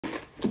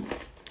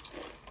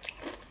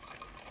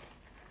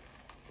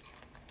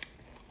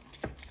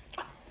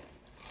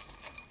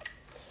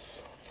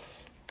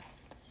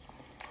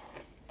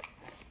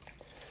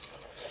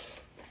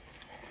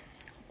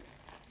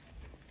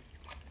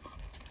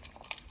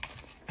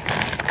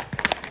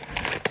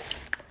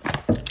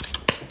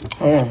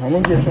I'm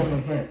gonna get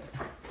something to drink.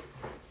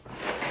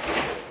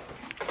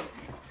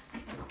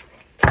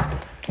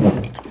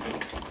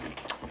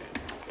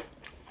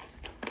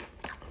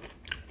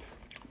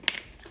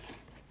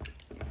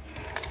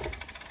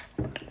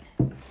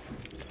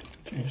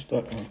 It's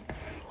stuck on.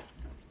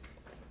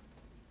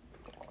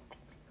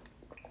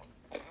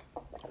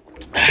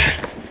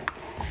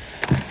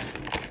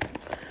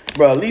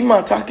 Bro, leave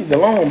my Takis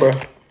alone, bro.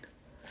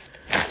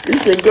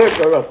 This shit good,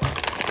 shut up.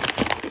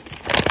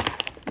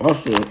 My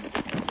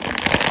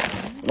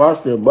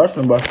shit,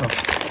 busting.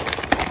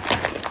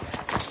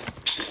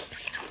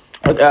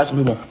 Let's ask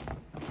people.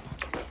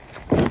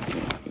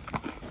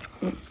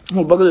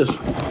 Oh, look at this.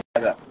 I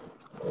got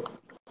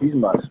these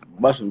mods,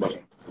 busting.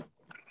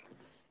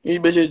 These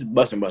bitches,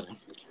 busting.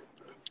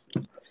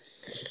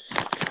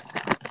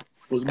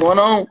 What's going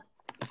on?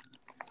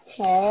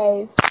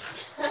 Hey.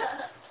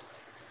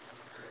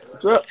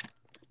 What's up?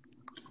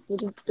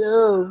 What you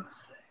do?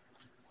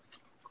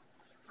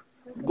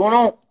 What's going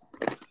on?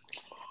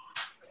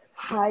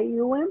 How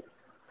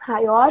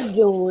y'all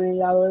doing?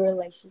 Y'all in a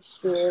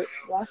relationship?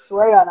 I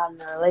swear y'all not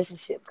in a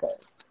relationship,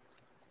 cause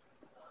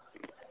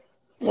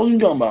What you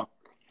talking about?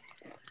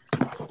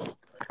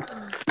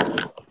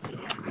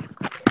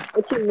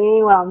 what you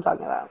mean what I'm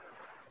talking about?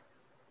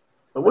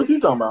 What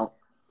you talking about?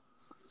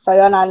 So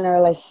y'all not in a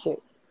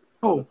relationship.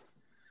 Oh.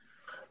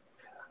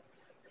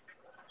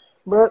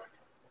 Brooke?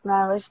 Not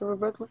in a relationship with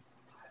Brooklyn?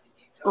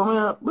 Oh,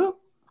 yeah, well.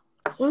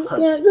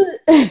 Yeah,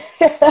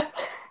 good.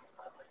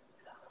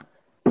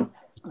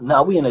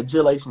 Nah, we in a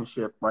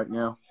relationship right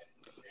now.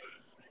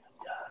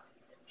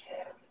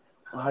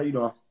 How you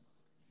doing?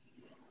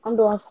 I'm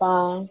doing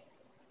fine.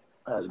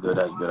 That's good.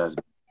 I'm good.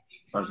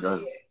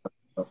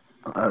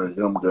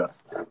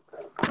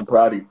 I'm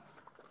proud of you.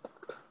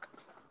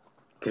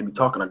 Can't be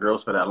talking to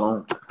girls for that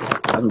long. I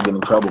can get in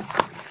trouble.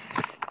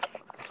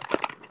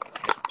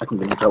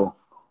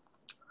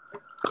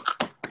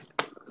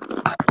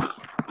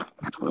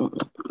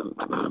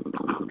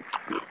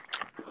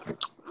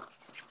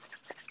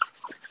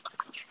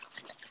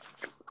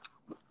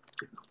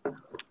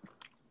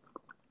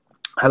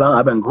 Hello,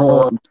 I've been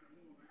growing.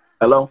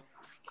 Hello?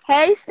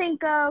 Hey,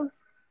 Cinco.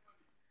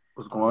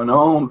 What's going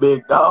on,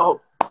 big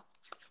dog?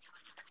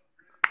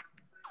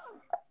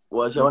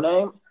 What's your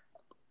name?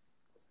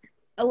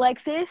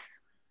 Alexis?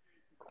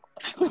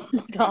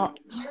 Don't.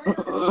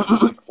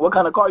 What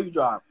kind of car you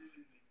drive?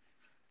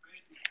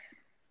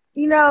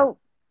 You know,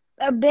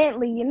 a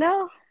Bentley, you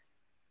know?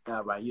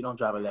 All right, you don't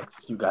drive a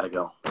Lexus. You gotta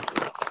go.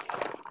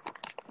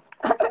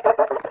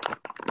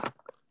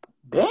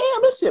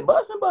 Damn, this shit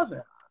busting.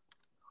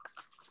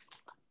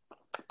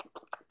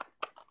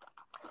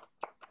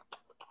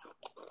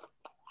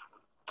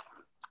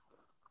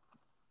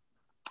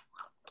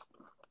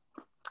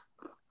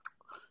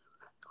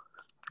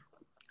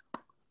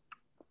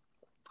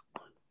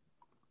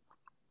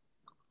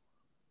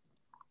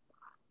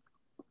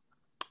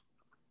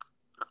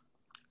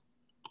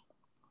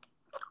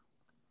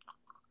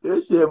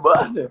 This shit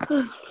busting.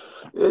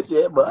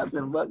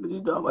 Fuck is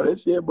you talking about?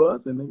 This shit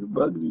busting, nigga.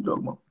 Fuck is you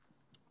talking about?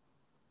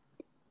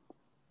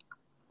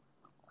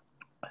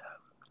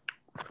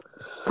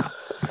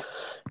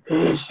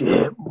 This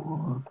shit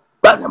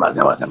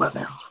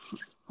busting.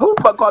 Who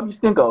the fuck called me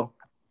Stinko?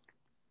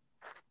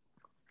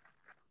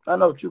 I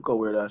know Chuko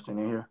weird ass in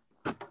here.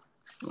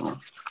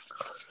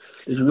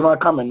 Did you read my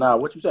comment now?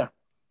 What you say?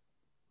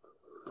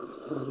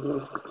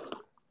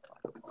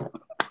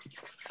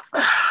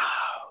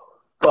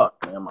 Fuck,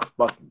 man, my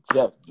fucking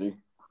chest, G.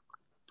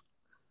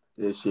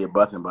 This shit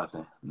busting.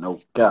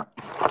 No cap.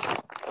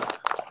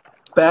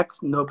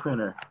 Fax, no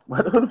printer.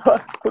 What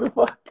the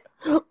fuck?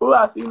 Who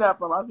I seen that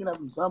from? I seen that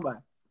from somebody.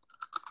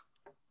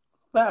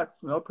 Fax,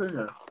 no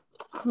printer.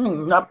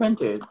 Not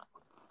printed.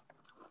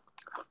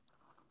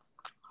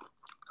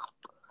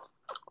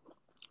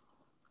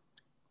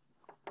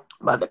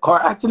 About the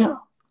car accident?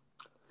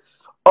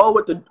 Oh,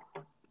 with the...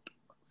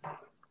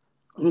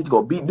 You need to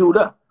go beat dude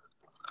up.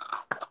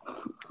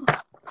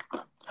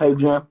 Hey,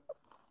 Jim.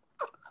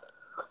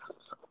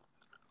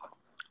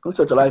 You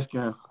such a light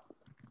skin.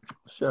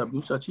 Shut up.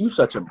 You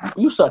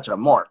such a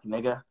mark,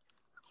 nigga.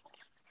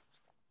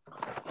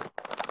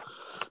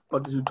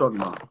 What are you talking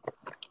about?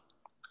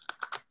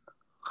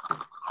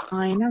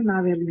 I'm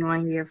not really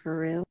on here for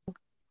real.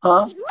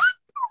 Huh?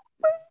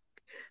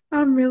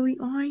 I'm really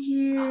on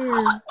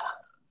here.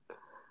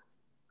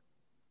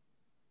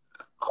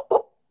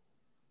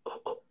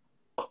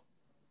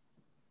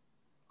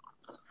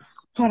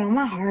 Hold on,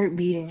 my heart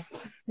beating.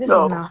 This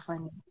is not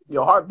funny.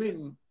 Your heart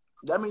beating.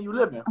 That mean you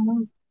living.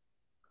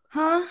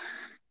 Huh?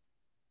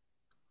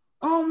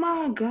 Oh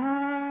my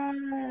God.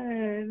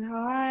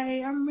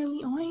 Hi, I'm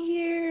really on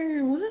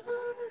here. What?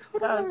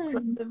 Hold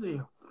on.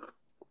 Crazy.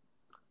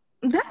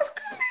 That's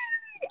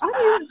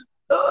crazy.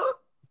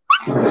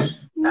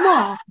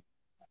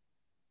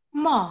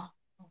 Ma,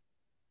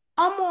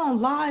 I'm on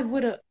live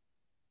with a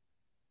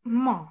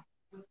Ma.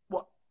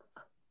 What?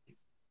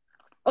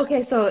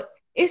 Okay, so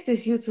it's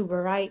this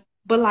YouTuber, right?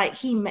 But like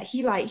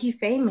he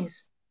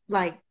famous,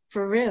 like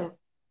for real.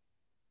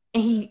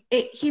 And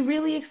he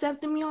really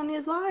accepted me on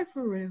his live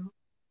for real.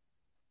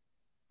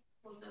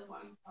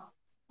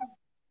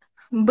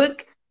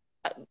 But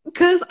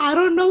because I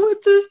don't know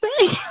what to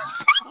say.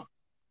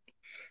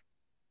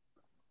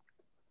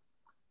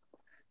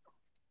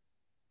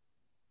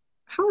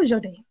 How was your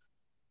day?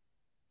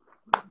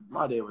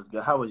 My day was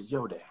good. How was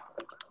your day?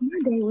 My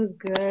day was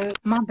good.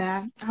 My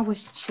bad. I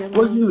was chilling.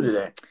 What you do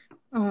today?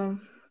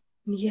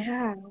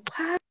 Yeah.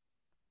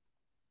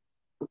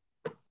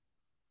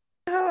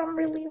 Wow, I'm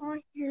really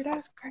on here.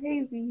 That's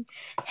crazy.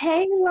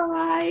 Hey,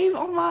 live.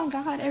 Oh my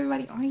God,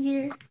 everybody on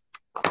here.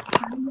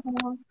 Hi,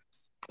 y'all.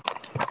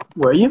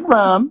 Where you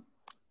from?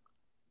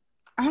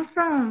 I'm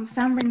from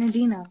San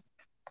Bernardino,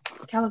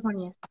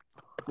 California.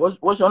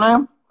 What's your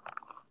name?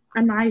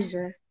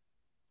 Anijah.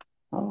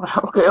 Oh,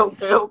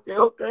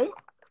 okay.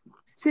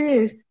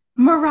 Sis.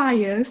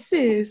 Mariah.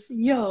 Sis.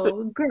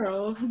 Yo,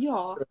 girl.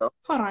 Y'all.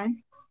 Hold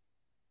on.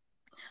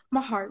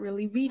 My heart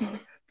really beating.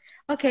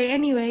 Okay,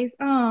 anyways,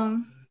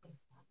 no,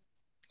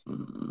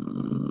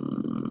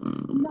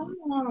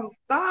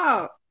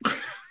 stop.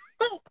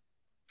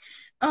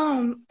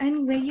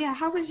 Anyway, yeah,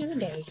 how was your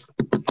day?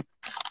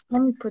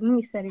 Let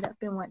me set it up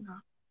and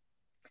whatnot.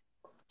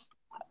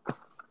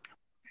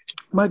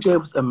 My day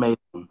was amazing.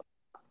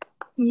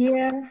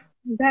 Yeah,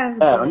 that's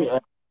Yeah, good. let me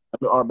add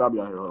Barbie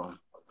on here. Hold on.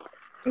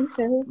 You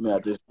said, Yeah,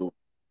 this too.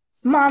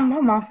 Mom, my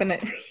mom finna.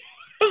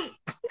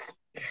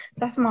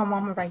 That's my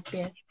mama right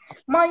there.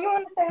 Mom, you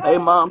wanna say hi? Hey,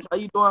 Mom, how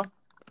you doing?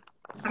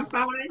 I'm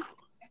fine.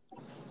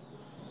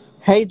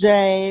 Hey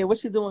Jay,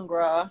 what you doing,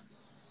 girl?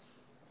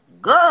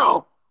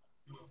 Girl.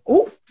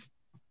 Ooh.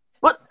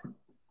 What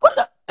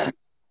the?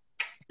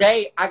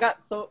 Jay, I got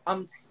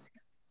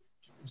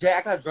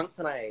drunk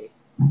tonight.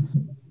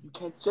 You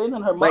can't say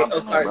nothing. Her Wait,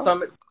 mom. sorry. Bro.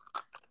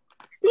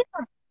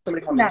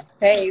 Somebody called me.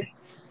 Hey,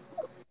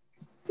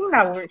 She's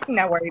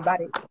not worried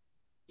about it.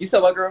 you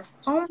said what, girl?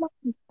 Oh my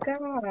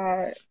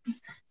God.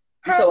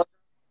 You said what?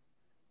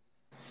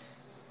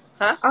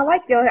 Huh? I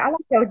like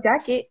your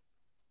jacket.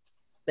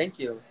 Thank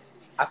you.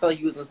 I feel like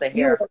you was gonna say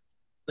hair.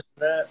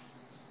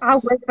 I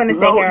was gonna say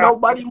No, hair.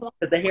 nobody wants.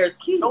 Cause the hair is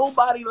cute.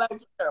 Nobody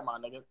likes hair, my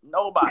nigga.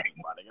 Nobody,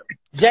 my nigga.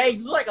 Jay,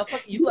 you look like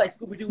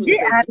Scooby Doo in the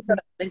face.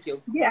 Thank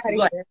you. Get out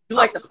of here. You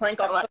like the plank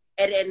off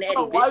Eddie and Eddie,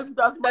 Bro, why bitch. you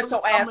talking Shut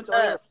your ass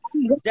up.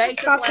 Jay,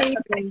 shut your ass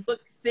up. You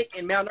look sick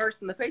and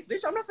malnourished in the face,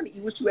 bitch. I'm not gonna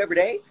eat with you every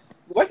day.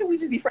 Why can't we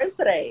just be friends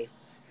today?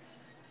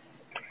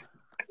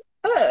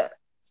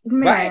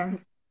 Man.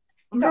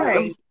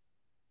 Right.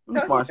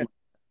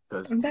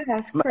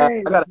 That's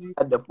crazy. I gotta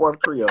add the fourth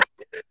trio.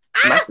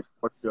 Not the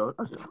fourth trio.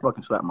 I just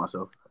fucking slap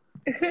myself.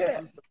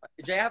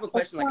 Jay, I have a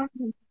question. Like,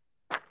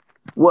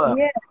 what?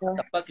 Yeah.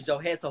 the fuck is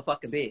your head so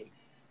fucking big?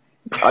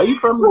 Are you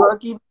from New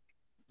York even?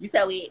 You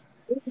said we.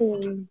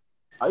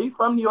 Are you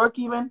from New York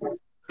even?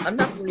 I'm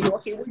not from New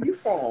York. Where you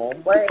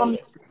from? Wait. From New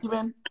York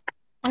even?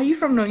 Are you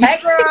from New York?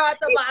 Hey, girl at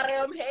the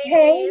bottom. Hey.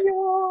 Hey,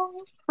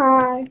 y'all.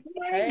 Hi.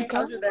 Hey,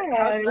 how's your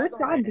day? What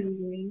y'all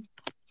doing?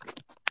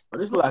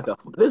 This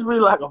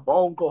really like a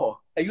phone call.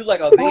 Hey, you like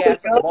a big ass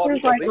ball,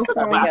 bitch. Like Bitch,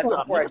 a big ass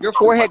phone forehead. Your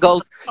forehead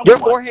goes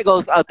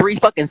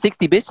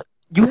 360, bitch.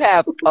 You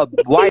have a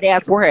wide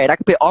ass forehead. I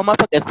can put all my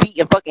fucking feet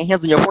and fucking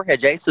hands on your forehead,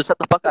 Jay. So shut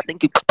the fuck up.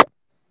 Thank you.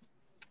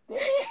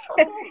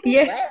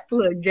 Yeah.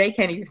 Look, Jay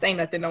can't even say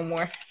nothing no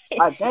more.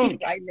 I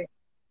can't.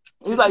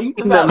 He's like, you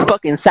just them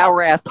fucking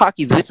sour ass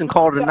talkies, bitch, and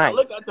call it a night.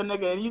 Look at the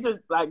nigga and you just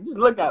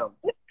look at him.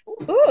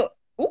 Ooh.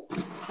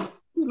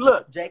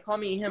 Look. Jay, call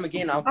me and him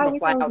again. I'm gonna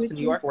fly out to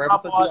New York, wherever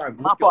the fuck you are, and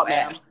whoop your your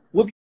ass.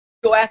 Whoop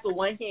your ass with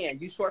one hand.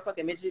 You short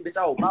fucking midget, bitch.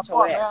 I'll beat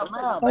your ass.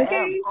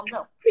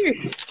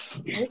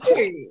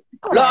 Okay.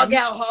 Log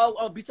out, ho.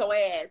 I'll beat your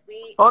ass,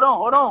 bitch. Hold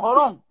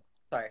on.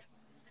 Sorry.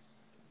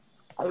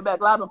 I'll be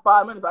back live in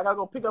 5 minutes. I gotta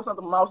go pick up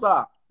something from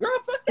outside. Girl,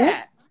 fuck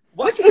that.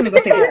 What you gonna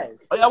go pick up?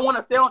 Oh, y'all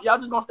wanna stay on? Y'all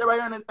just gonna stay right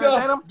here and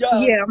entertain them?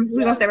 Yeah,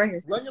 we're gonna stay right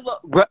here. Run your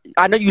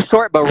I know you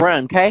short, but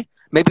run, okay?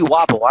 Maybe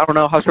wobble. I don't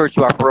know how short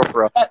you are for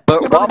real.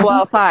 But wobble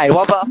outside.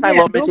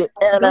 Little midget.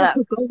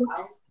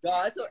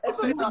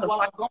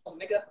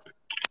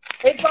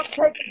 It's gonna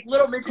take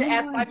little midget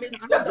ass 5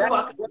 minutes to get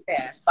back to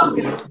cash.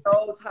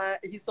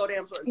 He's so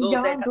damn short.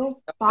 Y'all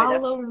go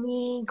follow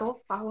me.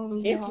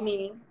 It's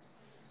me.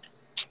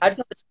 I just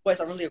have the voice.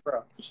 I'm really a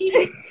girl.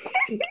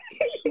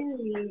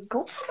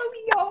 Go follow me,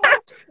 y'all.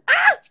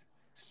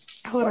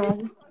 Hold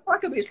on.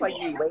 Fuck a bitch like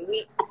me,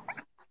 wait.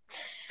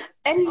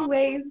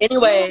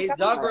 Anyways,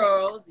 y'all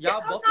girls,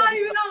 y'all both. I'm not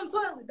even on the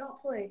toilet. Don't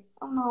play.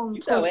 I'm not on the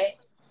You said toilet.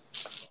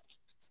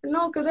 what?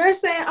 No, because they're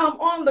saying I'm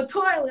on the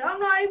toilet. I'm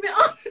not even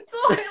on the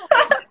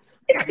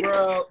toilet.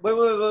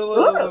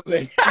 Bro,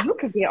 wait. You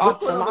could get off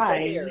the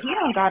line. You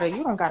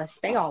don't gotta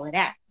stay all of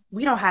that.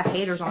 We don't have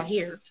haters on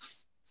here.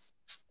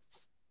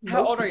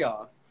 How old are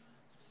y'all?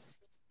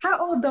 How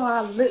old do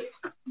I look?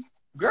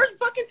 Girl, you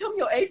fucking tell me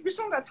your age, bitch.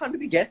 I don't got time to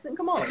be guessing.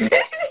 Come on.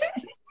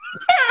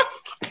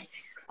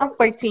 I'm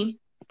 14.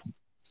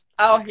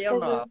 Oh, hell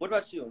no. What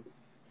about you?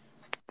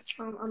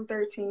 I'm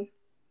 13.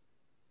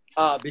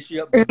 Bitch,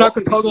 you And I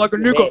can talk like a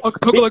nigga. I can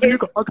talk like a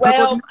nigga.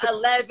 12,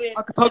 11.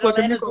 I can talk like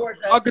a nigga.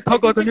 Georgia. I can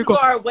talk like a nigga.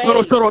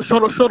 Shut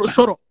up.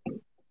 Shut up.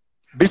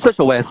 Bitch, shut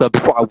your ass up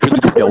before I really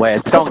beat your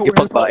ass. I don't give a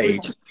fuck about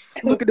age.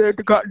 Look at that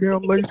the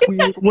goddamn lace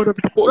wig, whatever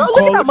the fuck Bro, you look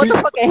at call that it,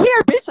 bitch. motherfucking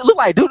hair, bitch. It look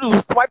like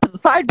doo-doo swiped to the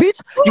side, bitch.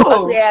 You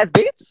ugly ass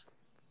bitch.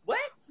 What?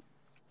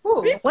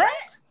 Who? Bitch, What?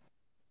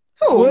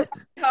 Who? What?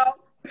 how?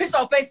 Bitch,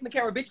 your face in the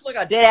camera, bitch. You look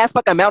like a dead ass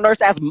fucking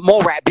malnourished ass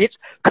mole rat, bitch.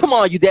 Come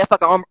on, you dead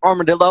fucking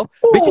armadillo.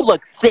 Bitch, you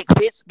look sick,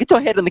 bitch. Get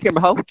your head in the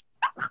camera, hoe.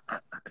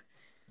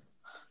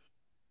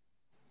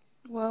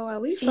 Well,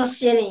 at least She's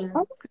shitting.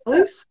 at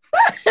least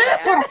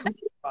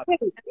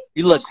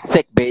You look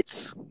sick,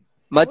 bitch.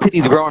 My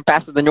titties growing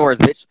faster than yours,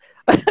 bitch.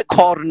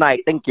 Call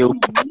tonight, thank you.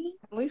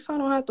 at least I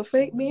don't have to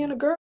fake being a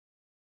girl.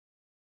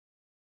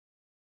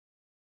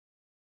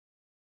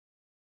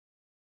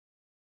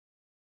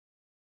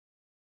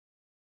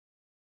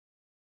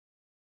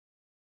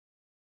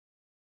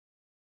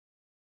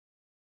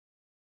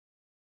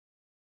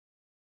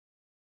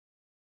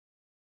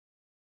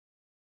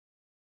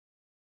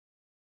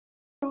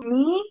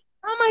 Me?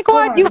 Oh my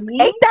god, you Me?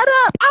 ate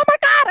that up. Oh my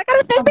god, I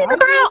gotta fake being a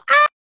girl.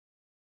 Ah!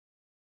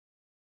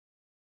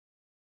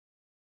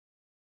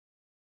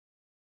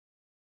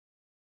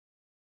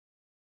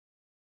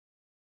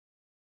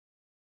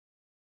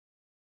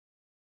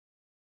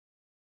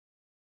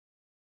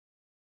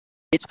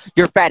 Bitch,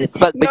 you're fat as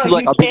fuck, bitch. No, You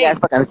look you like a big ass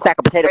can't. fucking sack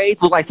of potato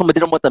braids. Look like someone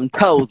did them with them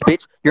toes,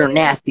 bitch. You're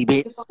nasty,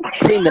 bitch.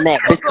 Clean the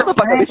neck, bitch. Shut the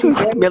fuck up, bitch. You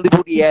smelly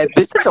booty ass,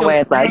 bitch. Shut your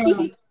ass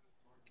up.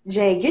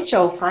 Jay, get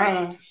your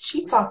friend.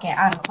 She talking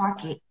out of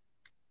pocket.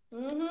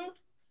 Mm-hmm.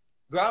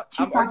 Girl,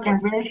 She talking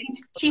really.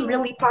 She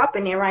really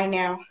popping it right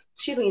now.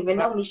 She don't even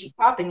know me. She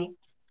popping it.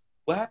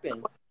 What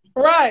happened?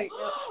 Right.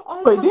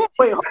 Oh Wait, my then,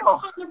 wait, hold on.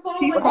 on the phone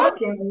She like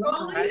popping.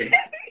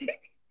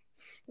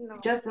 no.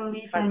 Just gonna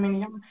leave for a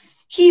minute.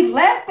 He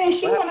left and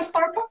she What? want to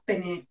start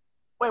popping it.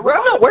 Wait, Girl,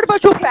 I'm not worried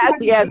about your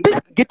fatty ass, bitch.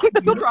 Take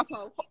the filter off,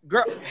 hoe.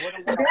 Girl.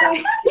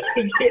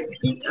 Get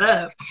beat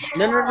up.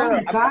 No. Oh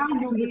I'm God,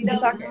 you keep get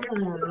talking.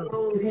 beat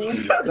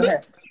up. Go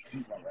ahead.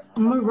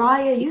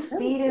 Mariah, you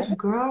see this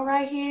girl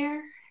right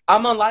here?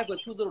 I'm on live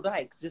with two little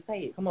dykes. Just say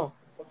it. Come on.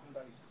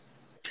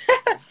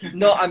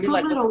 No, I mean Two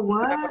like little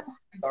what?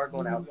 are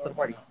going out to the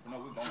party.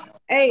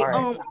 Hey, All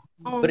right.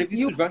 But if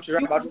you too drunk to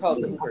drive out your house,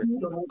 then who cares?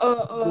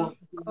 the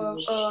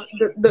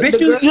Bitch,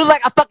 girl. you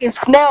like a fucking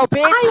snail,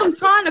 bitch. I am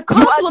trying to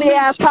You ugly compliment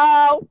ass you.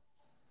 hoe.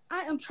 I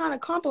am trying to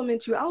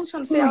compliment you. I was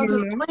trying to say I was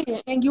just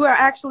playing, and you are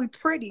actually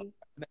pretty.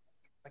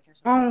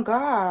 Oh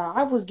God,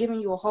 I was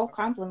giving you a whole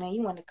compliment.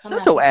 You want to come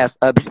Shut out your here? ass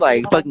up. You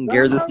like fucking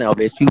Gary the Snail,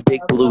 bitch. You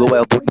big beluga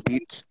whale booty,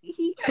 bitch.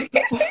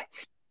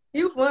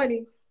 You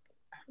funny.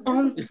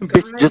 Oh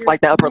Bitch, just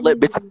like that upper lip,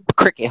 bitch.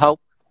 Cricket, hoe.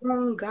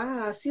 Oh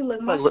God, see,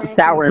 look, my Fucking lip friend.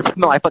 sour and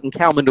smell like fucking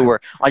cow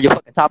manure on your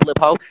fucking top lip,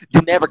 hoe.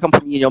 You never come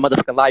from me in your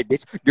motherfucking life,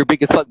 bitch. You're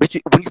big as fuck,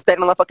 bitch. When you stand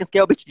on that fucking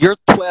scale, bitch, you're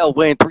 12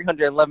 weighing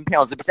 311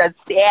 pounds, bitch. That's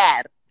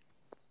sad.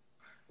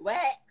 What?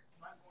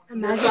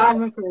 Imagine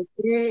coming for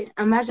a kid.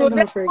 Imagine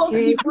coming for a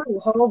kid. You a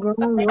whole grown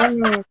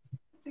woman.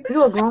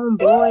 You a grown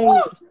boy.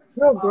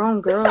 You're a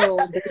grown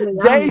girl. Bailey,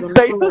 I don't Jay's even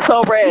face know. is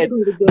so red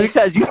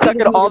because you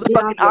sucking all the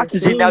fucking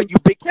oxygen. Now you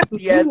big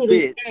hefty ass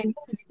bitch.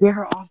 Get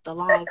her off the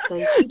live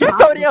because she You're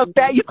so damn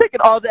fat. You taking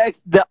all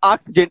the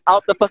oxygen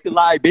out the fucking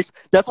live, bitch.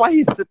 That's why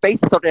his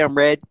face is so damn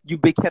red. You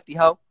big hefty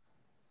hoe.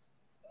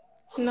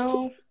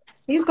 No,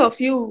 he's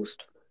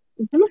confused.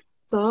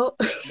 So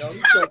No,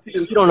 he's so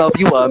cute. You don't know if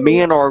you a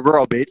man or a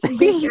girl, bitch.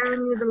 big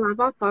ass alive.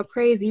 I thought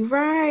crazy,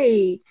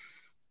 right?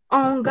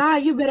 Oh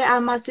God, you better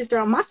add my sister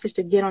on. My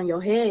sister get on your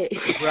head.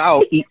 Bro,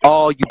 I'll eat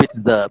all you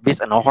bitches up,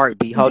 bitch, in a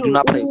heartbeat. Hoe, do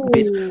not play with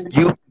me, bitch.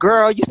 You,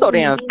 girl, you so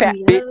damn fat,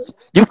 bitch.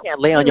 You can't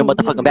lay on your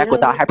motherfucking back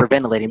without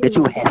hyperventilating, bitch.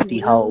 You hefty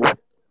hoe.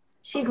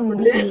 She gonna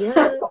beat me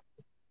up.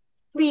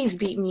 Please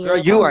beat me Girl,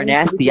 up. you are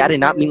nasty. I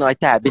did not mean like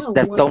that, bitch.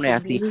 That's so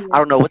nasty. I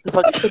don't know what the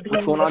fuck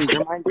what's going on in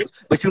your mind, bitch.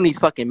 But you need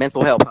fucking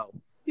mental help, hoe.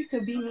 You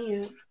could beat me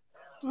up.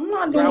 I'm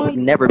not Girl, I would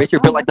doing. never, bitch.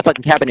 You're built like the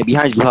fucking cabinet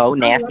behind you, hoe.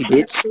 Nasty,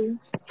 bitch.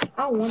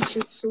 I want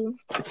you to.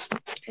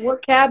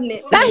 What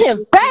cabinet? Not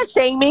him fat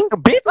shaming,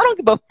 bitch. I don't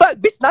give a fuck,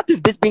 bitch. Not this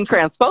bitch being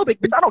transphobic,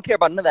 bitch. I don't care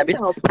about none of that,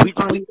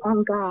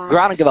 bitch. God. Girl,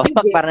 I don't give a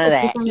fuck about none of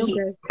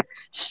that.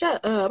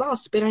 Shut up. I'll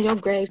spit on your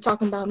grave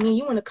talking about me.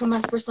 You want to come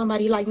out for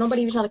somebody like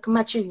nobody even trying to come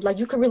at you. Like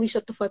you can really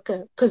shut the fuck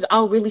up because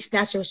I'll really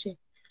snatch your shit.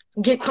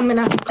 Coming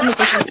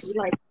for somebody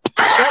like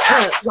shut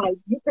up. Like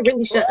you can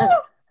really shut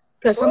up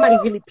because somebody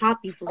really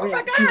popped you for real.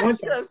 You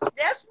want that.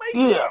 That's my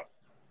Yeah.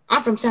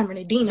 I'm from San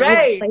Bernardino.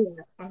 Jay. You play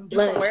that on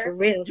Bloods for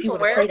real. You You from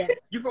want to play where? that.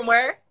 You from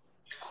where?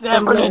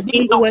 San Bernardino.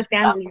 Inglewood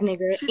families,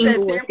 nigga. She said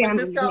Inglewood San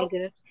families, Francisco?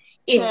 nigga.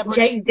 Yeah,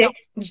 San Jay,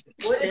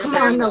 What is come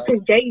that? on, no,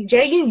 cause Jay,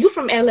 you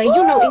from LA,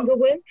 you know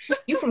Inglewood,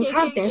 you from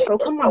Compton, so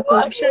come on,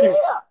 so shut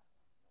up.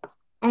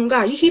 Oh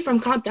God, he from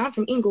Compton, I'm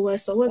from Inglewood,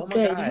 so what's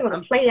good? God, You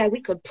want to play that?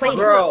 We could play that.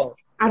 Girl.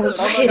 I don't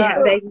Oh my play that,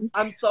 God. baby.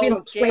 I'm We so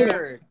don't play that.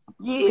 scared.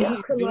 Yeah.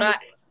 Please do not.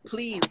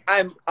 Please,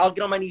 I'll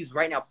get on my knees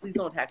right now. Please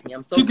don't attack me.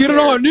 I'm so She scared. get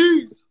on her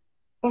knees.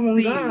 Oh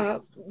Please.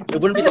 God,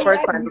 It wouldn't be the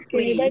first time, but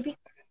scared, please. baby.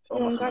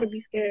 Oh, gotta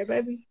be scared,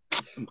 baby.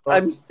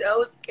 I'm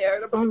so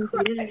scared. I'm about to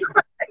cry. Yeah.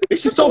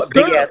 Bitch, you so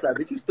big ass up.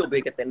 Bitch, you still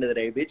big at the end of the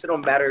day. Bitch, it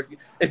don't matter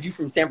if you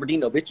from San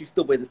Bernardino. Bitch, you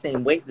still weigh the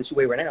same weight that you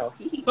weigh right now.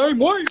 Same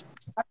way.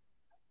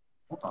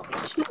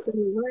 She said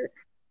what?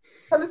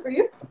 Coming for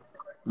you.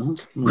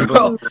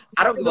 Bro,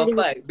 I don't give a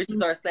fuck.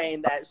 Bitches are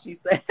saying that she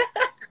said.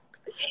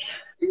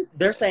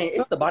 They're saying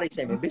it's the body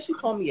shaming. Bitch, you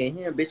call me a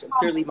him. Bitch,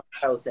 clearly my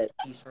child said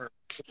t-shirt.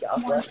 She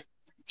look.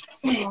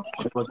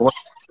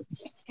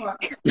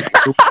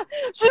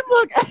 She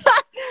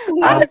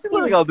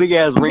look like a big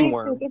ass Big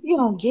ringworm. sis, if you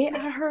don't get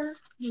at her,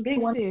 big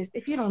sis,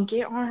 if you don't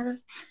get on her,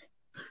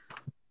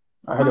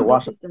 I had to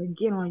wash it.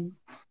 get on you.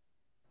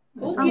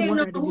 Who I getting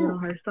want on her to get who? on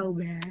her so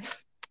bad.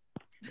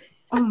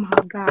 Oh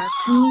my God,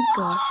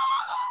 Tamika.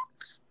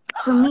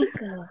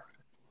 Tamika.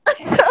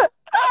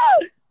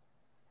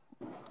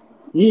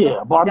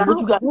 Yeah, Barbie, what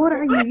you got? What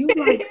are you?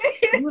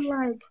 You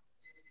like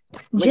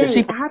Nigga, Jay,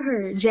 she add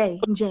her.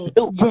 Jay,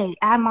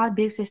 add my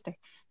big sister.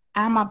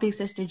 Add my big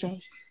sister,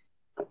 Jay.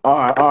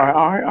 All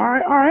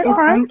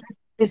right.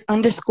 It's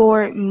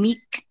underscore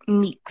Meeks.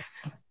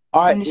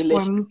 All right,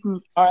 Underscore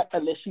Meeks. all right,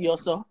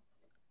 Alessioso.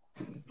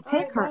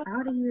 Take her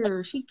out of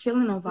here. She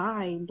killing a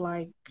vibe.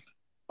 Like,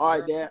 all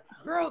right, Dad.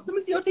 Girl, let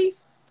me see your teeth.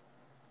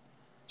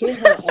 get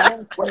her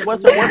out.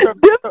 What's her?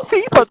 Them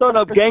teeth are throwing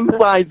up gang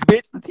signs,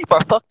 bitch. The teeth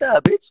are fucked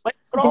up, bitch. Wait,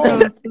 hold on.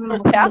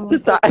 Half the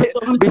side,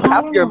 bitch,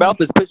 half of your mouth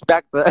is pushed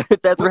back. The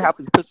other half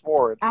is pushed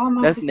forward.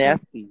 That's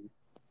nasty.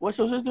 What's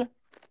your sister?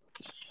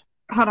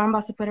 Hold on, I'm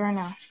about to put her in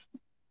now.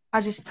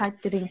 I just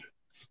typed it in.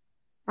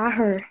 I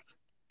heard.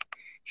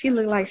 She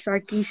looked like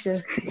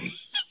Sharkeisha.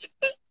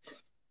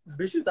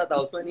 Bitch, you thought that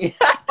was funny?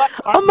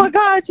 Oh my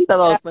God, you thought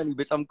that was funny,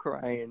 bitch. I'm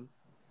crying.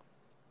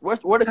 Where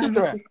the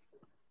sister at?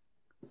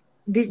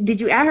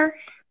 Did you add her?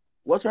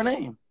 What's her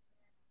name?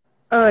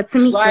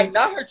 Tamika. Like,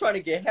 not her trying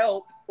to get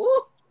help.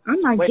 Ooh.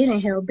 I'm not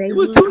getting help, baby. It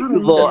was two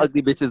little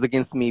ugly bitches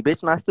against me,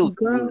 bitch, and I still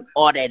clean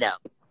all that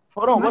up.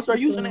 Hold on, what's her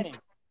username?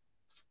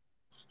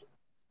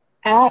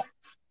 At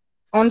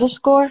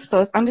underscore,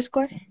 so it's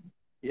underscore?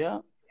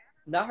 Yeah.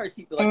 Not her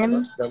teeth like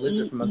the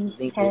lizard from Monsters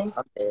Inc. bitch.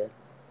 I'm dead.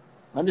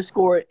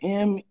 Underscore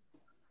MEEK.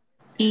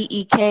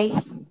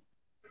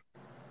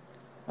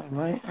 All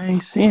right, I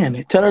ain't seeing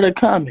it. Tell her to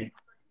comment.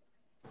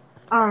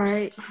 All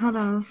right, hold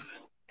on.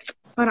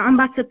 I'm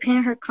about to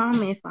pin her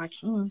comment if I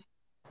can.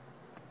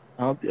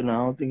 I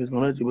don't think it's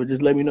gonna let you, but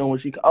just let me know when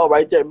she. Oh,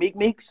 right there,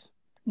 Meeks.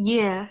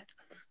 Yeah.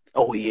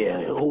 Oh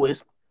yeah. Oh,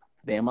 it's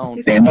damn. I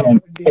don't.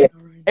 Hey,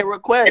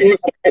 request.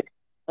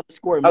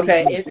 Underscore.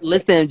 Okay,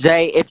 listen,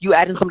 Jay. If you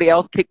adding somebody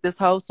else, kick this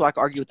hoe so I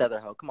can argue with the other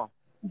hoe. Come on.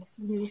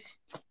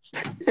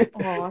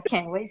 Oh, I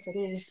can't wait for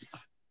this.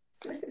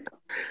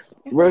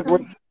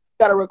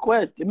 Got a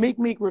request. Meek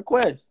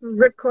request.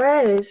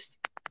 Request.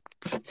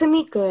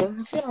 Tamika,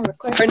 if you don't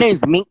request. Her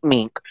name's Mink.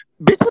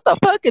 Bitch, what the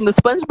fuck in the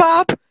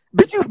SpongeBob?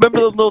 Bitch, you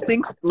remember those little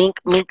things? Mink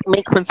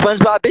from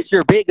SpongeBob? Bitch,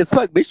 you're big as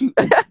fuck. Bitch, you.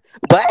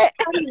 What?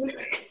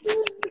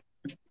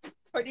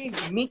 Her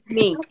name's Mink.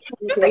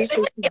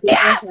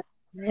 Yeah.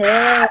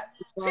 You're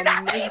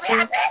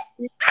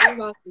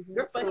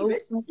funny,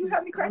 bitch. You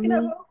have me cracking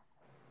up.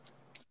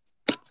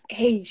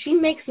 Hey, she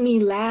makes me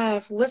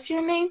laugh. What's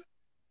your name?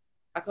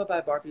 I go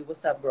by Barbie.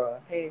 What's up, bro?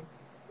 Hey.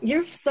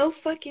 You're so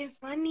fucking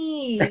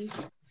funny.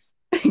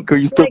 Girl,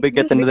 you still big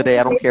at the end of the day.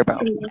 I don't care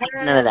about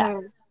none of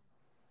that.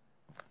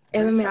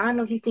 Element, I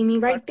know he see me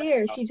right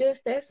there. She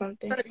just said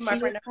something. She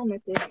just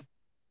commented.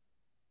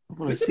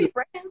 We could be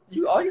friends.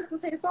 All you have to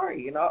say is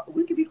sorry, and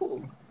we could be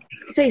cool.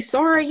 Say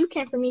sorry. You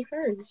came for me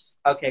first.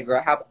 Okay,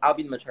 girl. I'll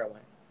be the mature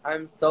one.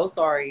 I'm so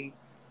sorry.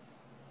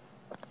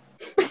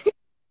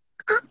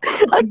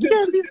 I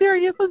can't be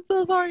serious. I'm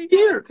so sorry.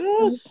 Here,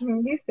 You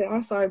said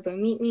I'm sorry, but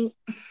meet.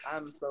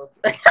 I'm so.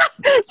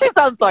 She said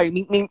I'm sorry.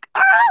 Meet.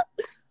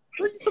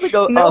 We're just gonna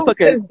go. No,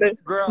 Fucking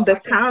girl. The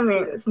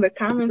comments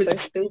are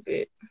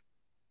stupid.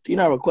 She's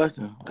not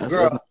requesting.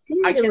 Girl,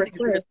 I can't think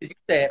of you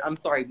said I'm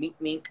sorry,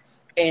 Mink.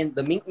 And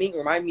the Mink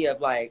remind me of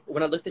like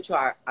when I looked at you,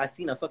 I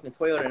seen a fucking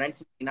Toyota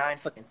 1989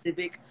 fucking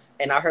Civic,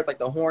 and I heard like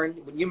the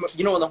horn. When you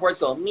know when the horns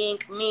go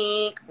Mink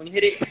when you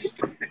hit it.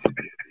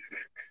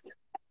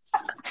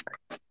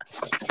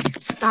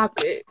 Stop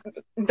it!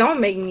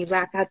 Don't make me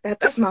laugh at that.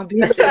 That's my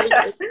business.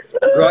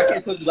 Girl, I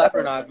can't tell you laugh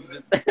or not.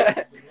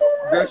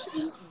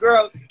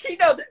 Girl,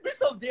 Kino, they're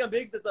so damn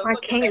big that I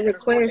can't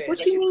request.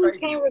 What you mean you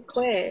can't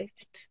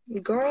request,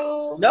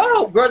 girl?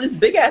 No, girl, this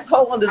big ass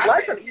hoe on this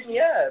light trying to eat me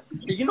up.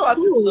 You know, I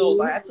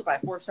took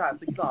like 4 shots.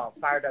 So you know,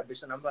 I'm fired up,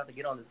 bitch, and I'm about to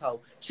get on this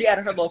hoe. She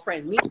added her little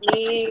friend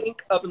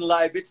Mink up in the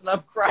live, bitch, and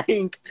I'm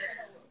crying.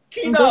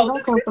 Kino,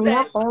 don't come from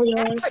my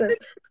phone,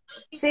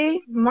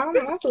 see, mom,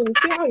 also,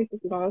 see how you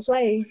think about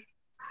play.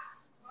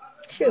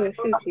 She will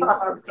shoot you.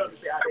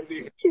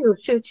 She will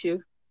shoot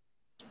you.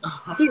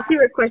 She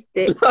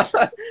requested.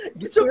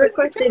 Get your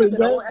requested it,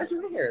 Jay.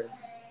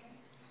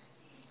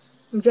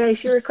 Jay,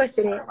 she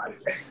requested it.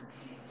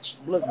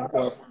 Looking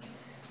for.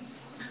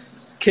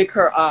 Kick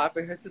her off,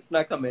 and her sister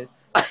not coming.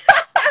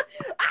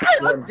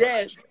 I'm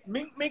dead.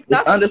 Mink,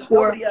 not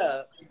underscore.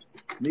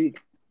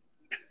 Meek.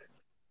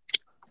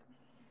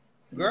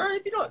 Girl,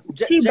 if you don't,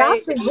 She about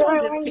to join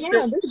right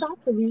now. This about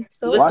to be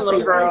so. Listen,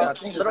 little girl,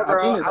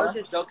 I was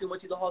just joking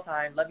with you the whole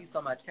time. Love you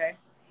so much, okay?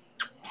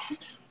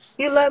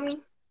 You love me?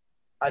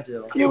 I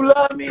do. You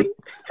love me?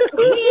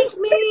 Mink,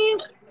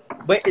 mink.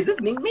 Wait, is this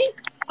mink, mink?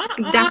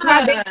 That's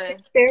my big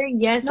sister.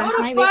 Yes, No that's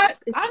the my fuck.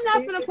 big I'm not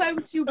sister. gonna play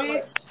with you,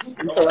 bitch.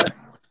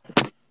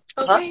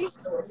 Okay.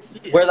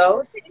 Where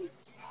those?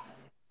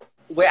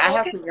 Wait, I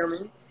have some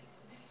earrings.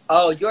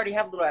 Oh, you already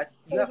have little ass.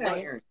 You have little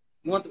earrings.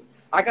 You want the?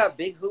 I got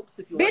big hoops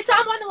if you want. Bitch,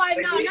 I'm on the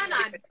live now.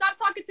 No. Stop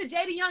talking to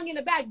JD Young in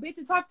the back, bitch,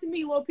 and talk to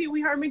me, Lil Pee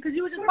Wee Herman, because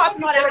you was just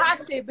popping all that hot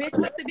shit, bitch.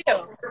 What's the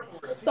deal?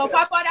 So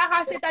pop all that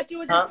hot shit that you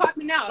was just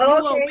popping out.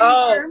 You little weed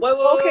worm.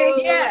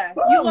 Wait. Yeah,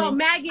 you little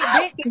maggot,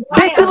 bitch.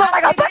 Bitch, you look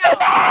like a fucking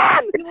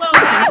man. You little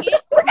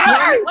maggot. Look at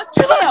her. What's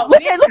the deal,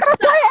 Look bitch? at her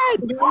forehead.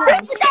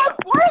 Bitch, you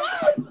got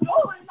forehead.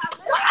 Oh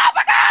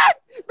my god,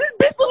 this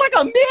bitch look like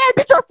a man.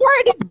 Bitch, her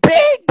forehead is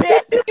big,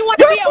 bitch. You want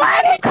to be a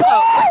woman,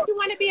 so you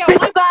want to be a Bitch,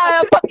 woman. you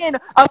got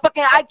a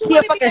fucking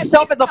IKEA fucking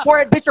shelf as a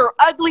forehead. Bitch, you're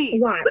ugly.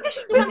 Watch.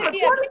 You want to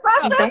be a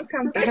bitch. Don't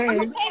come for her.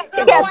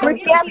 Yes, bitch,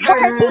 yes,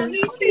 forehead.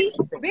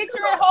 Bitch,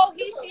 you're a whole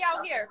he-she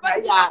out here.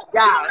 Yeah.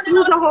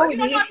 Who's a whole You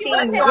don't know if you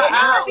want to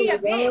he-she? be a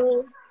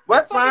bitch.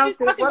 What's What wrong? you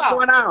talking What's about?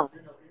 going on?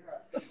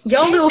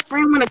 Your little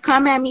friend wanna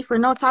come at me for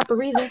no type of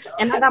reason,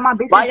 and I got my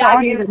bitch Why y'all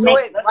on here getting to into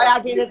make. it? Why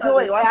y'all getting into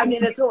it? Why y'all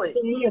getting into it?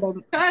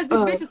 Because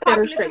this bitch is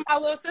popping into my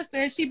little sister,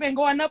 and she been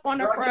going up on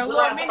her for a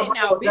little minute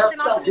now. Bitch, you're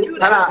not gonna do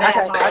that.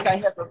 I can't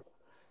hear them.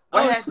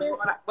 Oh, shit.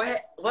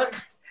 What?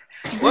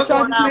 Bitch,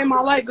 y'all just made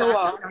my light go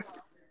off.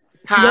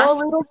 Your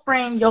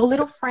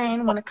little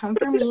friend wanna come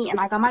for me, and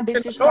I got my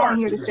bitch just on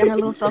here to set her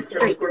little self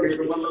straight.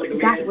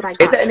 That's what I Is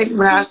got. that Nicki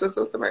Minaj's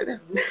sister right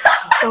there?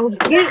 So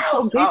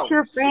get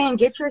your friend,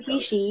 get your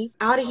he-she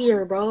out of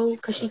here, bro,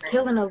 cause she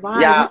killing a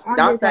vibe. Yeah, We on here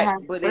don't to say.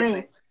 have But friends.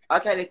 listen,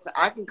 okay, listen,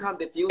 I can come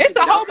defuse. It's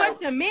a whole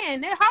bunch of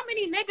men. How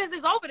many niggas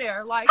is over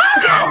there? Like,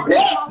 Oh, real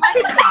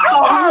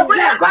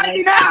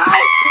crazy now,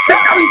 hoe.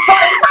 That's how we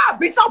fucking now,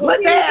 bitch. Don't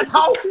put that ass,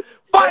 hoe.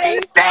 Fuck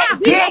that fat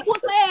bitch.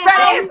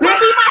 Fat bitch.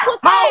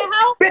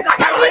 Hoe. Bitch, I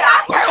can't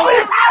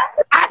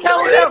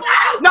live.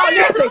 No,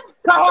 listen.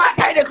 No, I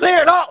can't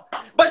declare it up.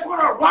 But you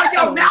wanna run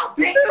your mouth,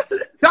 bitch.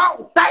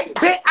 Don't say,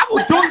 bitch. I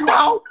will do you,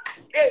 hoe.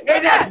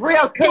 And that's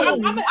real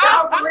king.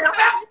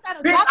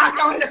 Bitch, I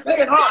don't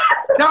declare it up.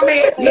 No,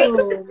 man,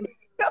 bitch.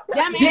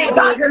 Dick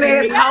doctor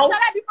ass hoe.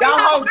 Y'all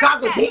hoes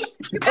doctor dick.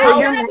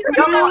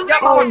 Y'all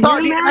mama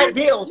thought didn't pay the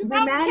bills.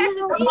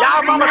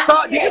 Y'all mama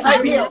thought didn't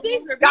pay bills.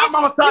 Y'all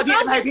mama thought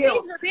didn't pay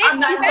bills. I'm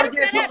not even gonna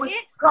get into it.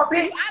 Come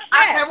bitch.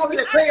 I can't want me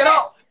to clear it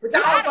up. But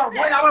y'all hoes don't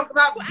wait. I want to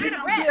come out and bitch.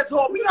 I'm getting to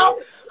a meal.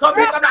 Come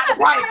bitch, I'm not the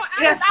right.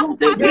 That's true,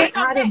 bitch.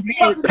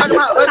 Fuck you talking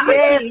about ugly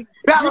ass.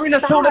 Ballerina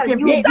soon looking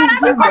bitch.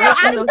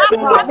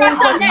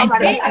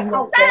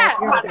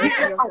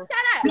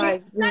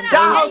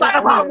 Y'all hoes like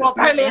a problem.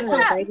 Pay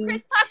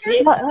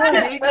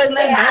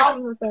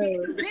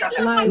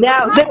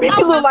now, the bitch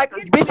you look like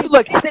bitch you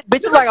look sick,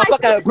 bitch you like a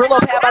fucking Brillo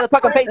pad by the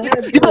fucking face,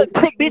 bitch. You look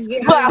sick, bitch.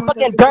 You look like a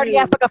fucking dirty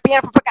ass fucking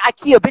fan from fucking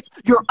IKEA, bitch.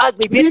 You're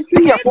ugly, bitch.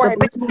 Look at your forehead,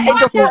 bitch. And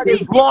your forehead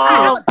is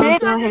long,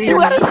 bitch. You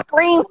got a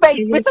screen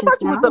face, bitch. I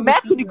thought you was the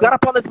match when you got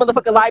up on this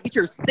motherfucking live, bitch.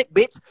 You're sick,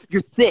 bitch.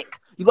 You're sick.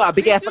 You got a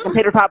big ass fucking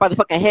tater tot by the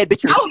fucking head,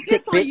 bitch. You're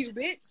sick, bitch.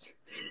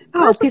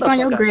 I'll piss on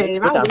your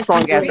grave. With that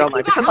strong ass dome,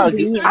 like, bitch. I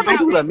thought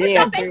you was a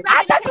man.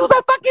 I thought you was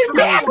a fucking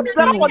man when you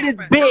got up on this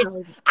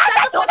bitch. I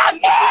thought you was a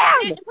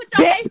man.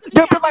 Bitch,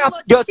 you're like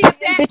your chin,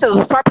 bitch, is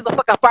as sharp as a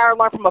fucking fire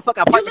alarm from a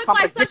fucking apartment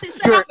complex, bitch.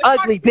 You're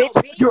ugly, bitch.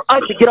 You're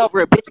ugly. Get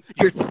over it, bitch.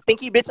 You're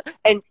stinky, bitch.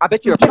 And I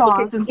bet your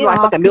pillowcases smell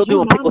like fucking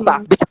mildew and pickle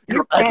sauce, bitch.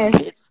 You're ugly,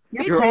 bitch.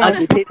 You're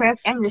ugly, bitch.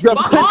 Your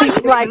pussy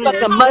smell like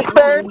fucking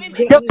mustard.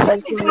 Your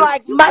pussy smell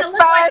like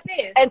mustard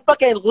and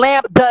fucking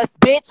lamp dust,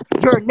 bitch.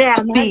 You're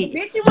nasty.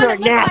 You're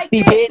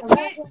nasty, bitch.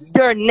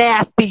 You're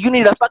nasty. You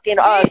need a fucking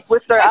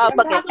twister,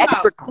 fucking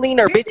extra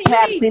cleaner, bitch.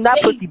 Pad clean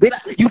that pussy, bitch.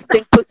 You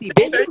stink pussy,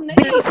 bitch.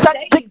 Bitch, you suck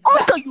dick.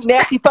 Also, you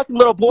nasty fucking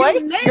little boy.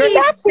 You're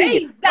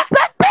nasty. Suck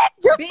dick.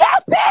 You're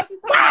that bitch.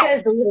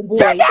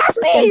 You're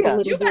nasty.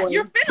 You're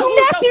You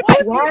nasty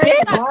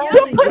bitch.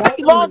 Your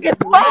pussy long as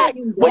fuck.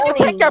 When you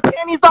take your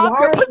panties off,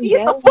 your pussy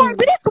hits the floor,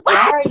 but it's Why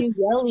wet. are you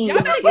yelling?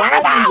 Y'all better Why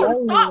get are you some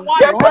salt yelling?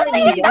 water. Your pussy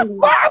hits the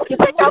floor when you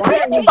take your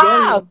panties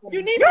off.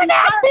 You need You're some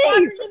salt nasty.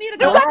 water. You need to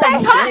You go got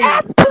that hot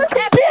ass pussy,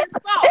 bitch.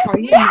 Are It's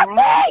you mad?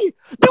 nasty.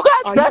 You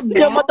got Are dust you in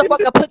your mad?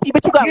 motherfucking pussy,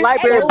 bitch. You got You're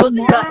library so books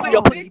mad. dust in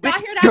your pussy, bitch.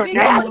 You're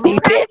nasty,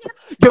 bitch.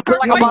 You feel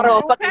like a bottle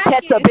of fucking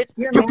ketchup, bitch.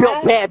 You're You feel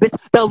mad. bad, bitch.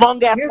 The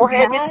long ass You're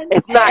forehead, mad. bitch.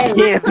 It's not Hey,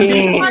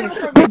 giving.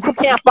 Bitch, you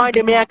can't find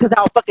a man because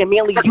how fucking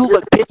manly you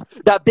look,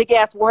 bitch. That big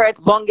ass forehead,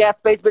 long ass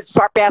face, bitch,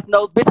 sharp ass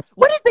nose, bitch.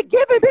 What is it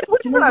giving, bitch?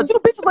 What you trying to do,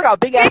 bitch? You look like a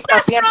big ass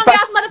fan.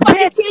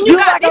 Bitch, you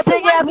like a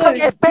big ass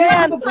fucking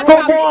fan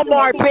from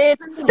Walmart, bitch.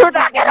 You're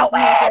not gonna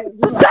win.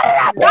 Shut it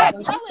up,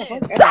 bitch.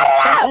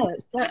 Shut it up.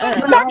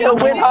 You're not gonna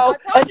win, hoe.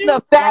 It's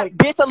the fat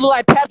bitch that look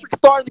like Patrick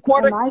Star in the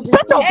corner.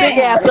 Shut your big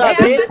ass up,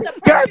 bitch.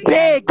 You're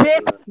big,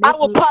 bitch. I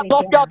will pop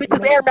off y'all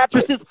bitches' air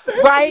mattresses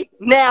right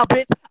now,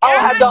 bitch. I will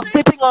have y'all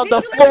sleeping on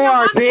the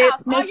floor, bitch.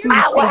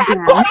 I will have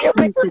all you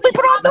bitches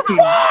sleeping on the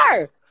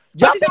floor.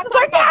 Y'all bitches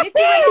are nasty.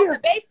 You ran out the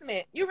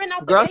basement. You ran out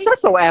the Girl, basement.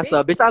 shut your ass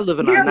up, bitch. I live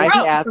in a You're nice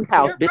broke. ass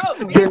house, You're bitch.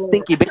 broke, You're bitch.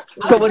 stinky, bitch.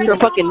 I So was with your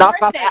bringing home fucking my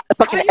knockoff birthday.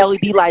 fucking All you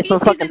LED lights from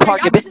species fucking in there.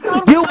 Target, Y'all bitches bitch.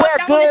 told You me wear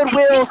y'all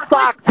Goodwill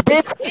socks,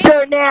 bitch.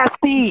 You're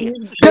nasty.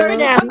 You're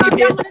nasty,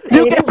 bitch.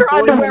 You get your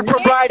underwear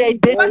from Rite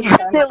Aid, bitch. You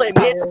steal it,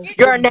 bitch.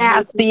 You're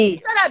nasty.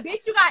 Shut up,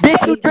 bitch. You got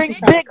Bitch, you AIDS, drink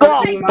bitch. big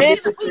gulps,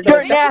 bitch.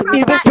 You're Bitch, you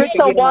nasty, bitch. got Drink AIDS.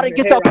 some water,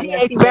 get your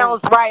pH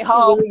balance right,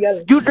 ho.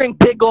 You drink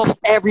big gulps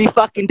every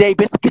fucking day,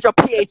 bitch. Get your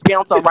pH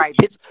balance on right,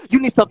 bitch. You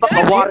need some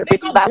fucking water,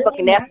 bitch. You that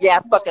fucking nasty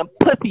ass fucking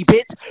pussy,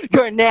 bitch.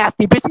 You're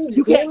nasty, bitch.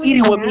 You can't eat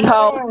it with me,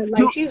 ho.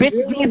 You, bitch,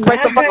 you need to spray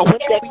some fucking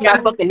Windex in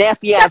that fucking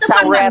nasty ass Shut the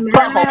fuck sour up. ass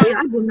butthole, bitch.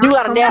 You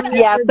got a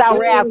nasty ass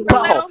sour ass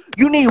butthole.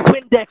 You need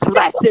Windex for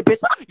that shit,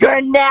 bitch.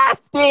 You're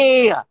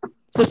nasty.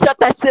 So shut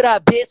that shit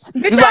up, bitch.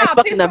 Bitch, You like I'll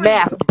fucking piss the on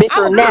you. mask, bitch. I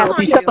You're will piss on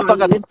nasty. you. Shut the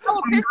fuck up, bitch. I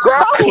will piss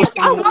Girl, on you.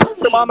 I will piss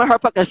your mom and her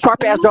fucking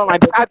sharp ass jawline,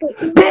 bitch.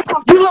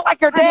 Bitch, you look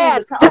like your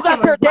dad. You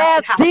got your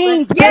dad's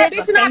jeans, Yeah, bitch.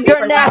 bitch, and I bitch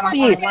You're you got my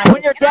nasty. shit.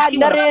 When your dad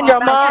nutted in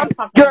your mom,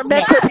 you're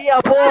meant to be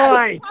a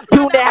boy.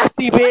 You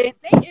nasty, bitch.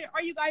 What state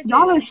are you guys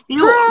Y'all in? are still.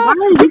 Girl, Why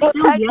are you you go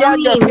still tight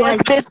down your yelling?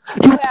 pants, Like, bitch.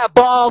 You have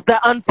balls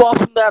that unfall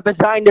from the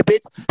vagina,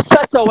 bitch.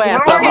 Shut your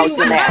ass up, Okay, hoe. why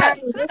You're shut are nasty. up.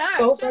 you Shut up.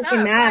 so Shut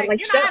fucking up. mad? Like, Like,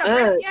 you not shut out of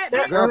breath up. yet,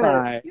 Shut bitch. Girl, up.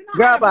 bye. You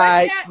not Girl, out of breath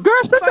bye. yet?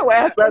 Girl, shut Fuck your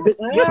ass up. up,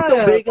 bitch. You're Shut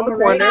still up big in the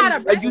You corner. not already. out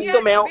of And breath you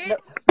still yet, mount.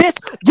 bitch. Bitch,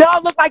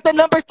 y'all look like the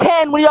number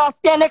 10 when y'all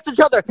stand next to each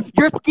other.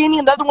 You're skinny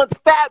and the other one's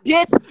fat,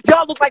 bitch.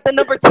 Y'all look like the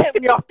number 10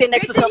 when y'all stand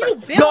next to Bitch, each and other. you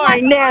built You're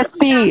like a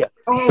bungee nasty. basket,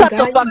 Oh bitch. Shut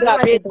the God, you fuck built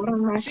up, like a bitch.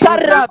 bottom half Bitch,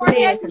 Shut you it pancake. got up, more You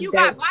built bitch. head like than a you dirt.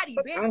 got body,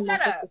 bitch. I'm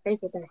Shut not up. supposed to face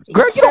with that shit.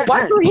 Girl, you don't Shut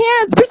wash up. your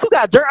hands. Bitch, you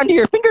got dirt under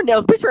your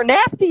fingernails. Bitch, you're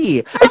nasty.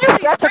 And you Probably.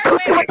 scratch your Dirt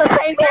coochie with where? the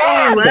same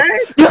Wait, hand.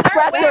 what? You Dirt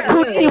scratch your where?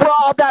 Shut coochie up. with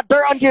all that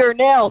dirt under your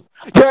nails.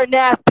 You're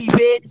nasty,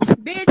 bitch.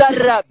 Bitch, Shut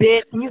it up,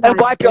 bitch. You And got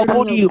wipe your dirt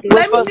on your booty dick. with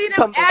let me see them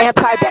some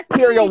ashy ass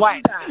antibacterial knees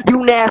you wipes. got. You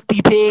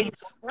nasty pig.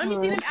 Let me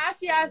see them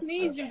ashy ass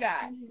knees you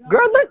got.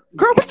 Girl,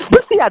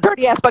 let's see that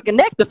dirty ass fucking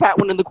neck, the fat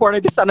one in the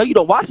corner, bitch. I know you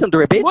don't wash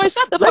under it, bitch. Boy,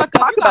 shut the Let's fuck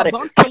up. talk You about got it.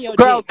 bumps on your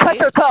Girl, dick, touch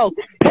your bitch. toes.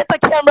 Hit the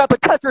camera up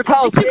and touch your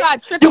toes, Bitch, you bitch.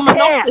 got You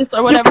can't. trichomoniasis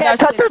or You whatever can't that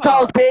touch shit your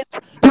toes, called.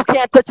 bitch. You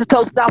can't touch your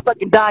toes without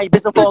fucking dying,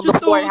 bitch, and fall Touch on your the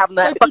floor and toes. having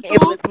that Touch your fucking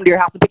ambulance toes. come to your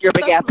house and pick your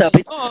big Touch ass up, my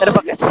bitch, and a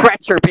fucking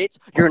stretcher, bitch.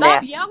 You're Stop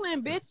nasty.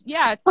 yelling, bitch.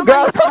 Yeah,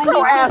 Girl, somebody tell shut the your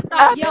Houston to ass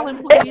stop up. yelling,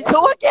 please. It's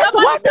who against Somebody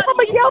what, bitch? tell I'm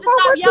the gonna yell Houston to over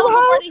stop you, yelling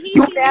before hoe. the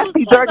You Houston use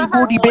nasty, guns dirty to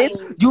hurt booty, bitch.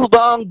 folks. You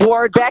long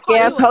board I'm gonna back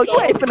call ass you a hoe. You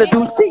ain't bitch, finna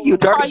do bitch. shit, you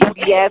dirty Call you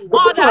booty ass bitch.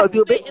 bitch. All What you that gonna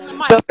do, bitch? spit in the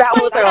mic. The fat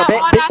one looks like Yeah, a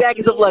all big that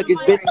baggage of spit in the luggage,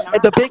 mic. bitch.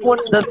 And the big one,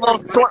 the little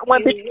short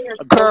one, bitch.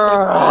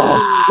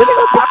 Girl, Personality let me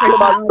go talk to your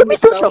mom. Let me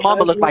see what so your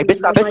mama look like, ugly. bitch.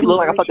 I bet you Nobody look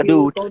like a likes fucking you.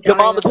 dude. Go Your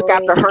die in mama a took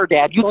after hole. her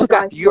dad. You Go took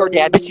die after your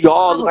dad, bitch. slowly. You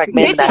all I look hope like you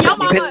men in Bitch, die and that your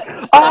family, bitch. mama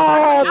slowly. suffer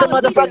from All the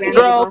You get alopecia, motherfucking ran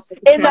over bitch. off girls the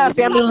in Fuck that is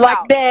you facility. family talking like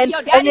about? men, And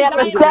your and they daddy have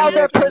to dying You of get ran sell over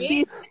their cancer, from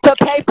pussy bitch. to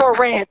pay for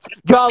rent.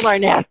 Y'all are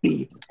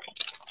nasty.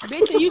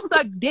 Bitch, and you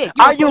suck dick.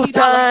 You a Are you $40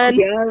 hoe. done?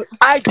 yeah.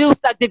 I do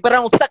suck dick, but I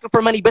don't suck it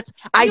for money, bitch.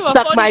 I You a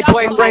suck my $40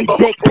 boyfriend's hoe.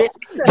 dick, bitch.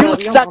 Shut You up.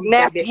 Your suck mom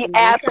said that nasty for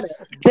me. ass, Shut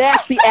up.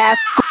 nasty ass.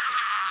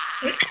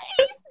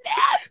 He's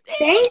nasty.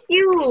 Thank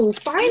you.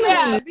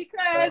 Yeah, Finally.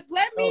 because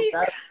let Oh, me.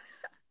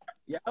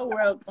 y'all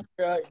welcome,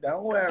 girl.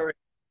 Don't worry.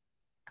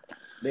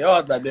 They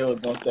all thought they was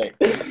gonna say.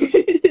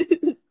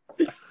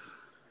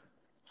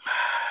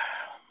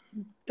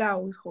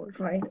 That was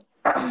horrifying.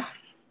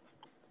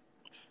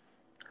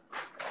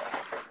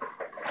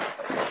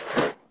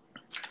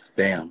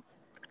 Damn.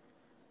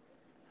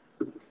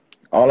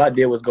 All I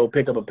did was go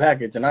pick up a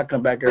package, and I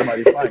come back,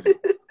 everybody fighting.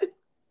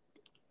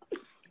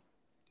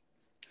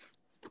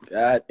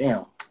 God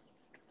damn.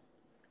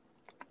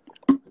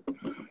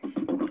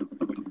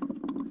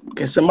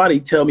 Can somebody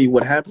tell me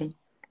what happened?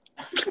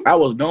 I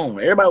was gone.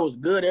 Everybody was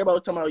good. Everybody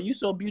was talking about you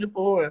so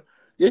beautiful and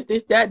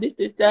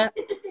this, that.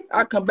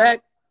 I come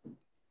back,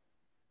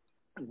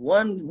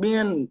 one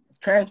being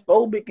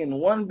transphobic and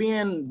one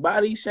being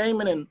body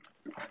shaming, and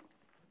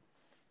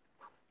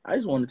I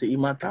just wanted to eat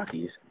my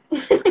Takis.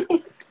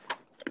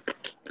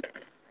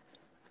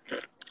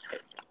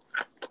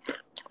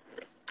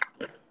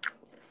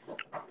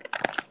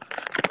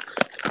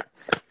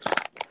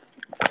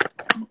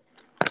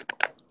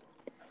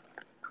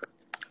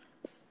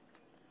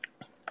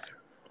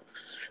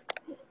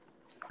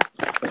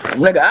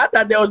 Nigga, I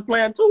thought they was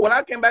playing too. When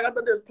I came back, I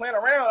thought they was playing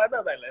around. I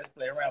was like, let's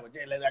play around with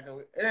Jay. And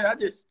then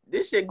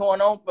this shit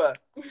going on for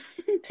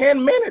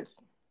 10 minutes.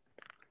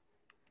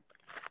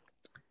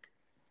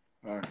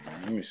 All right,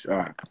 let me see. All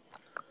right.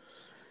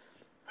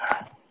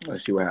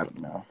 Let's see what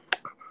happens now.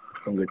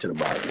 I'm get to the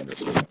bottom of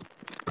this.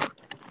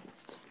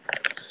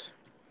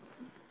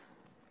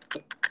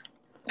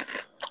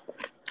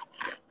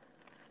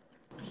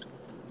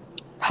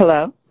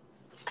 Hello.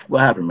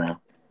 What happened, man?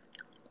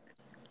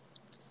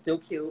 Still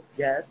cute.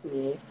 Yes,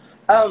 me.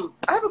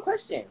 I have a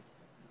question.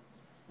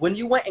 When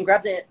you went and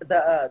grabbed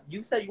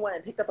you said you went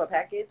and picked up a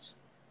package.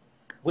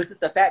 Was it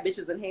the fat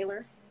bitch's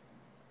inhaler?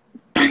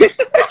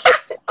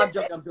 I'm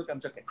joking.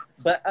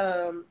 But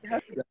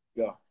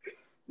Go.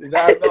 You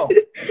gotta go.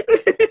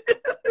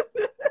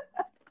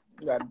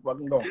 You gotta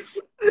fucking go.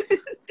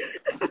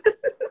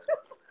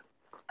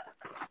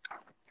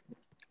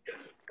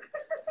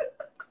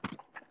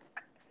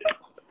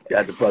 You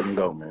got to fucking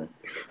go, man.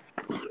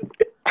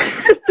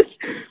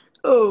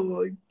 Oh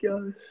my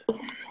gosh.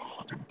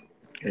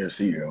 Yeah,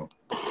 see you.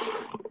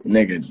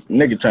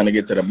 Nigga trying to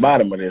get to the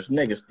bottom of this.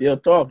 Nigga still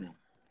talking.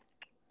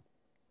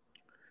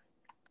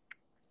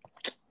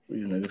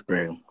 These niggas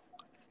crazy.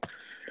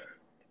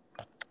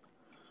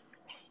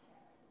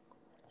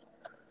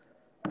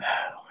 Oh my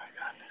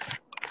goodness.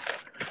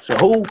 So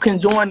who can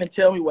join and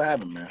tell me what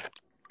happened, man?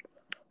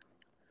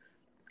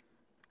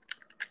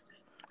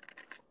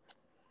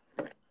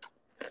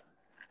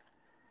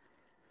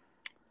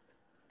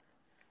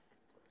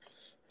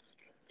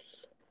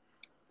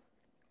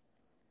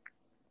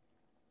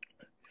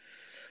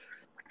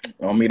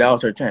 On me, that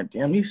was her chant.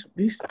 Damn, these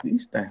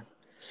things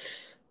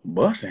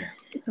busting.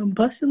 I'm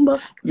busting.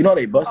 You know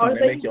they busting Are when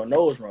they make your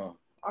nose wrong.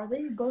 Are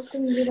they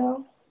busting you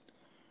though?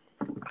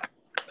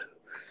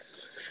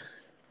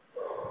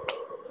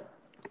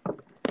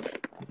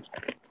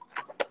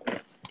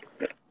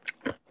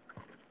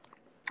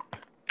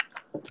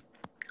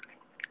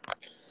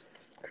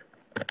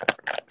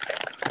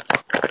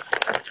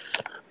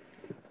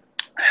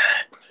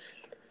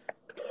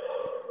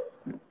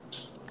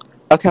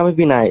 Okay, I'm gonna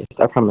be nice.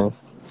 I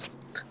promise.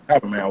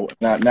 Happened, man.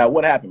 Now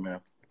what happened,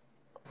 man?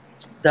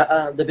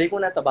 The big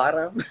one at the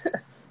bottom,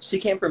 she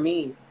came for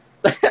me.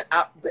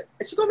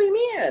 She gonna be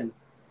mean.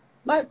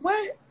 Like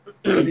what?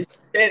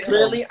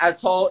 Clearly,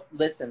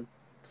 listen.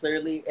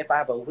 Clearly, if I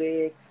have a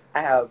wig,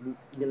 I have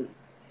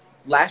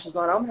lashes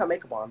on. I don't have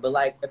makeup on, but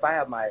like if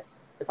I'm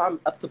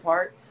up to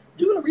par,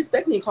 you're gonna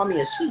respect me and call me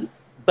a she.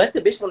 But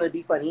the bitch wanted to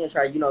be funny and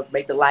try,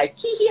 make the life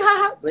hee hee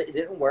ha ha. But it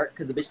didn't work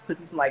because the bitch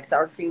put some like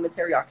sour cream and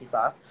teriyaki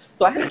sauce.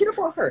 So I had to get up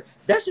on her.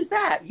 That's just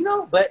that,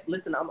 But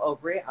listen, I'm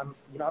over it. I'm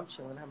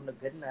chilling, having a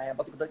good night. I'm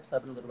about to go to the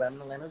club in a little bit. I'm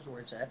in Atlanta,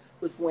 Georgia.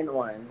 What's going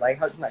on? Like,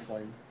 how's your night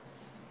going?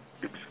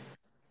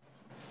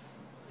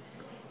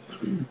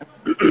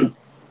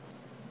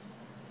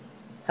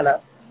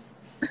 Hello?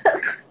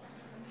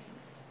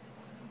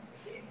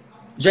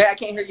 Jay, I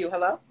can't hear you.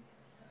 Hello?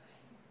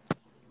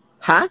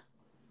 Huh?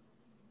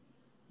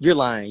 You're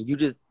lying. You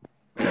just...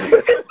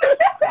 Nigga.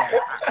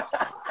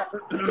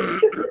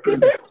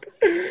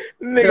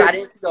 I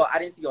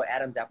didn't see your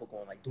Adam's apple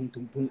going like doom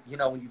doom boom.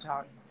 When you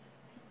talk.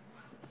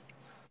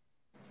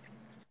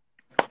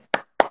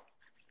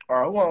 All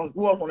right,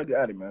 who else want to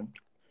get at it, man?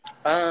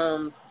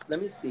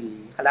 Let me see.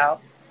 Hello.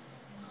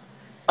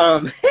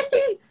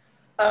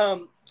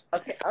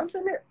 Okay. I'm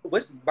gonna.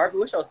 Barbie?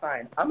 What's your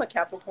sign? I'm a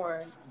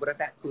Capricorn with a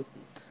fat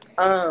pussy.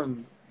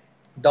 Don't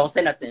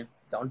say nothing.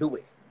 Don't do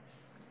it.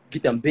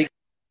 Get them big.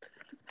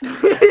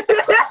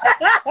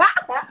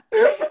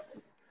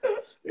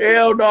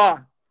 Hell no.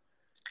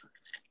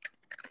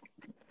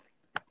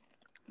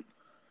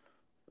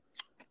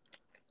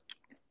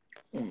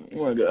 I'm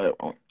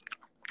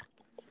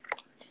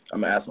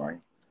gonna ask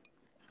Ryan.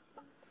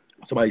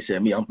 Somebody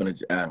said me. I'm gonna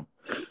just add him.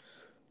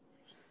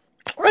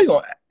 Why you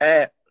gonna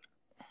add?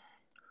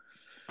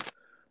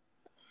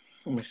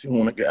 Let me see who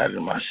wanna get out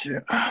of my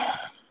shit.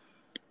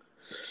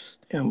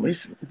 Damn,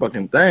 these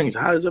fucking things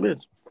hot as a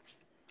bitch.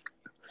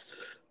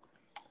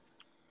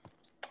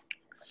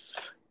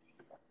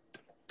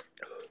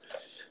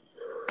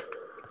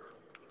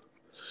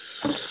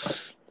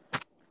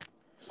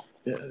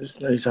 Yeah,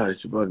 this hot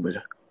as a bug, bitch.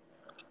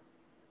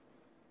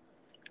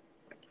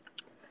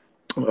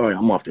 All right,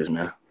 I'm off this,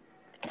 man.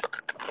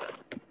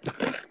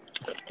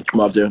 I'm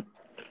off there.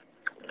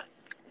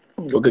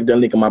 Go click that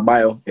link in my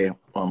bio. Yeah,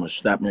 I'm gonna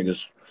snap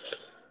niggas.